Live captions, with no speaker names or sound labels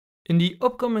In the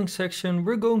upcoming section,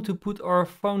 we're going to put our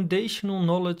foundational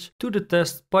knowledge to the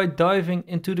test by diving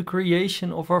into the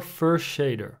creation of our first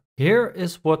shader. Here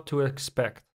is what to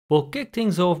expect. We'll kick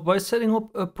things off by setting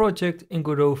up a project in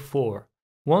Godot 4.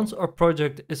 Once our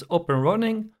project is up and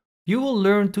running, you will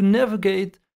learn to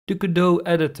navigate the Godot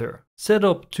editor, set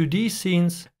up 2D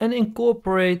scenes and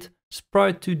incorporate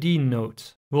Sprite 2D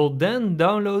nodes. We'll then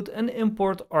download and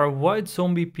import our white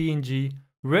zombie PNG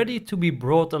ready to be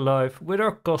brought alive with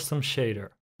our custom shader.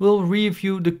 We'll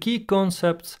review the key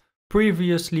concepts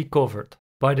previously covered.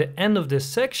 By the end of this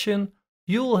section,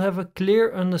 you will have a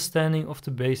clear understanding of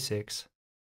the basics.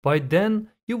 By then,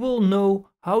 you will know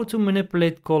how to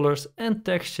manipulate colors and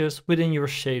textures within your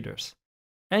shaders,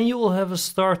 and you will have a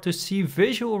start to see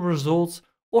visual results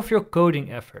of your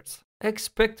coding efforts.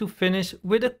 Expect to finish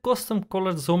with a custom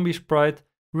colored zombie sprite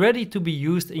ready to be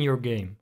used in your game.